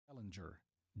Bellinger,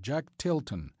 Jack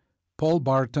Tilton, Paul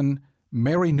Barton,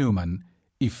 Mary Newman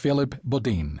y Philip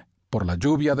Bodin, por la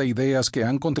lluvia de ideas que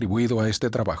han contribuido a este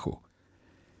trabajo.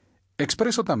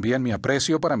 Expreso también mi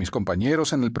aprecio para mis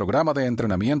compañeros en el programa de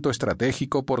entrenamiento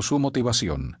estratégico por su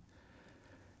motivación.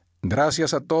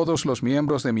 Gracias a todos los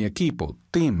miembros de mi equipo,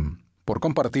 Team, por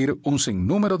compartir un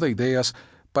sinnúmero de ideas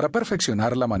para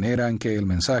perfeccionar la manera en que el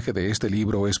mensaje de este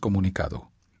libro es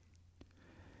comunicado.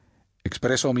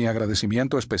 Expreso mi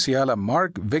agradecimiento especial a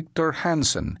Mark Victor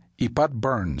Hansen y Pat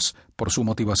Burns por su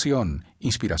motivación,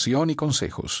 inspiración y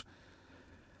consejos.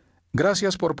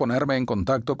 Gracias por ponerme en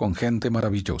contacto con gente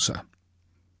maravillosa.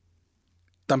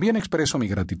 También expreso mi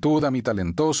gratitud a mi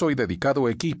talentoso y dedicado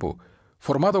equipo,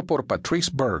 formado por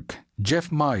Patrice Burke,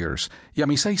 Jeff Myers y a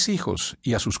mis 6 hijos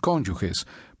y a sus cónyuges,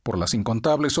 por las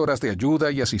incontables horas de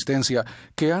ayuda y asistencia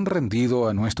que han rendido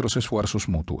a nuestros esfuerzos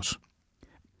mutuos.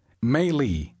 May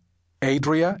Lee,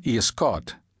 Adria y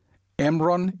Scott,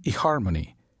 Emron y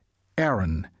Harmony,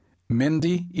 Aaron,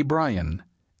 Mindy y Brian,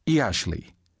 y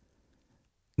Ashley.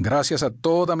 Gracias a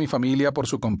toda mi familia por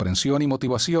su comprensión y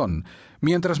motivación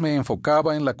mientras me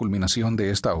enfocaba en la culminación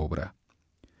de esta obra.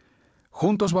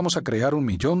 Juntos vamos a crear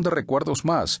 1,000,000 de recuerdos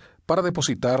más para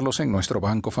depositarlos en nuestro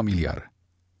banco familiar.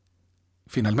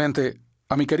 Finalmente,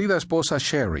 a mi querida esposa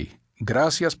Sherry,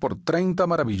 gracias por 30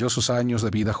 maravillosos años de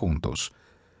vida juntos.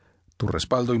 Tu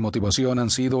respaldo y motivación han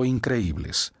sido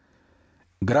increíbles.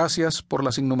 Gracias por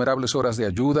las innumerables horas de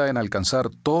ayuda en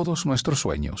alcanzar todos nuestros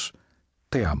sueños.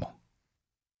 Te amo.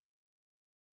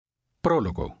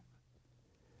 Prólogo.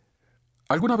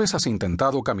 ¿Alguna vez has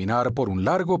intentado caminar por un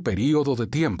largo período de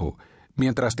tiempo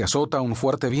mientras te azota un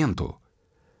fuerte viento?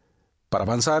 Para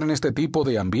avanzar en este tipo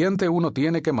de ambiente uno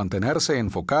tiene que mantenerse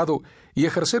enfocado y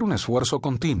ejercer un esfuerzo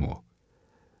continuo.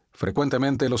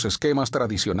 Frecuentemente los esquemas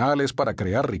tradicionales para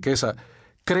crear riqueza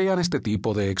crean este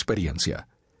tipo de experiencia.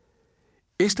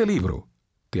 Este libro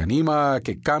te anima a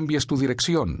que cambies tu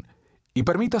dirección y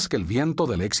permitas que el viento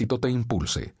del éxito te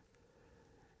impulse.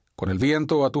 Con el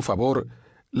viento a tu favor,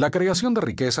 la creación de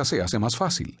riqueza se hace más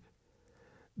fácil.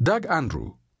 Doug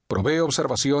Andrew provee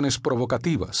observaciones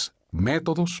provocativas,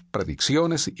 métodos,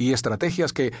 predicciones y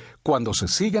estrategias que, cuando se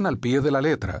siguen al pie de la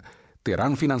letra, te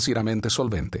harán financieramente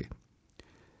solvente.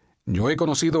 Yo he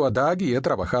conocido a Doug y he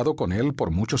trabajado con él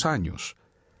por muchos años.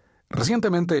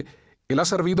 Recientemente, él ha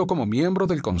servido como miembro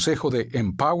del consejo de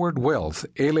Empowered Wealth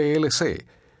LLC,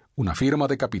 una firma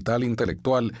de capital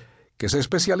intelectual que se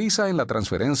especializa en la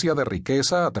transferencia de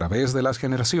riqueza a través de las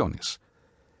generaciones.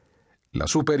 La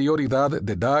superioridad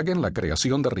de Doug en la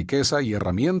creación de riqueza y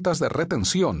herramientas de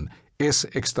retención es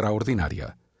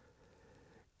extraordinaria.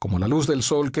 Como la luz del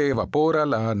sol que evapora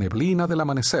la neblina del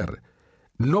amanecer,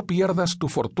 no pierdas tu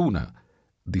fortuna,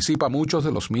 disipa muchos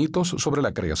de los mitos sobre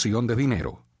la creación de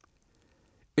dinero.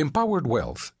 Empowered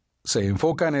Wealth se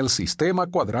enfoca en el sistema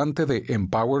cuadrante de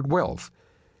Empowered Wealth,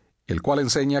 el cual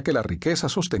enseña que la riqueza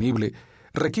sostenible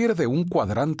requiere de un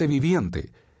cuadrante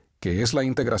viviente, que es la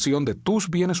integración de tus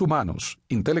bienes humanos,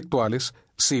 intelectuales,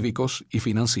 cívicos y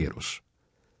financieros.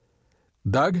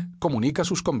 Doug comunica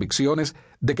sus convicciones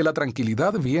de que la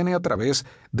tranquilidad viene a través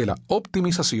de la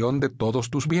optimización de todos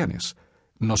tus bienes,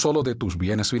 no solo de tus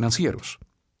bienes financieros.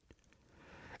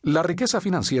 La riqueza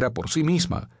financiera por sí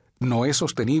misma no es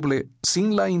sostenible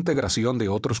sin la integración de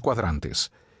otros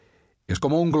cuadrantes. Es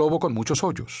como un globo con muchos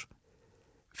hoyos.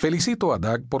 Felicito a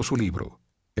Doug por su libro,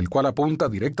 el cual apunta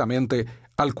directamente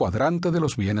al cuadrante de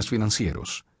los bienes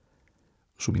financieros.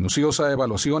 Su minuciosa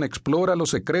evaluación explora los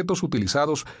secretos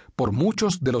utilizados por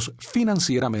muchos de los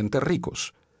financieramente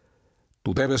ricos.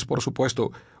 Tú debes, por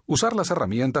supuesto, usar las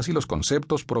herramientas y los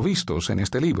conceptos provistos en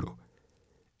este libro.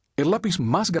 El lápiz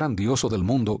más grandioso del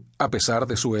mundo, a pesar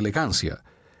de su elegancia,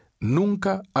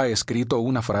 nunca ha escrito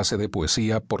una frase de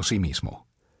poesía por sí mismo.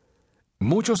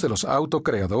 Muchos de los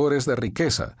autocreadores de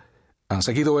riqueza han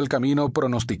seguido el camino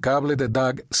pronosticable de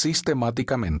Doug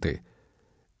sistemáticamente.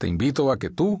 Te invito a que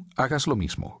tú hagas lo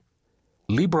mismo.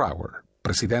 Lee Brower,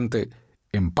 presidente,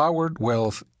 Empowered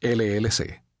Wealth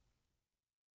LLC.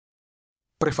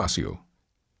 Prefacio.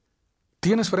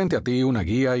 Tienes frente a ti una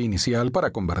guía inicial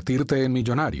para convertirte en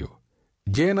millonario,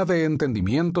 llena de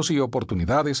entendimientos y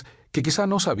oportunidades que quizá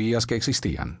no sabías que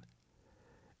existían.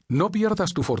 No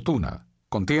pierdas tu fortuna.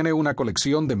 Contiene una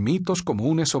colección de mitos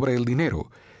comunes sobre el dinero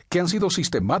que han sido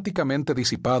sistemáticamente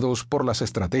disipados por las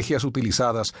estrategias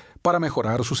utilizadas para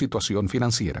mejorar su situación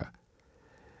financiera.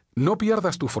 No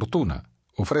pierdas tu fortuna.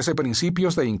 Ofrece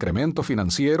principios de incremento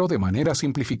financiero de manera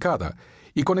simplificada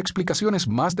y con explicaciones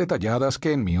más detalladas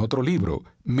que en mi otro libro,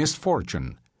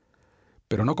 Misfortune.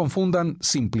 Pero no confundan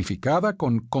simplificada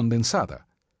con condensada.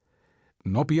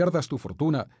 No pierdas tu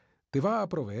fortuna te va a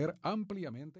proveer ampliamente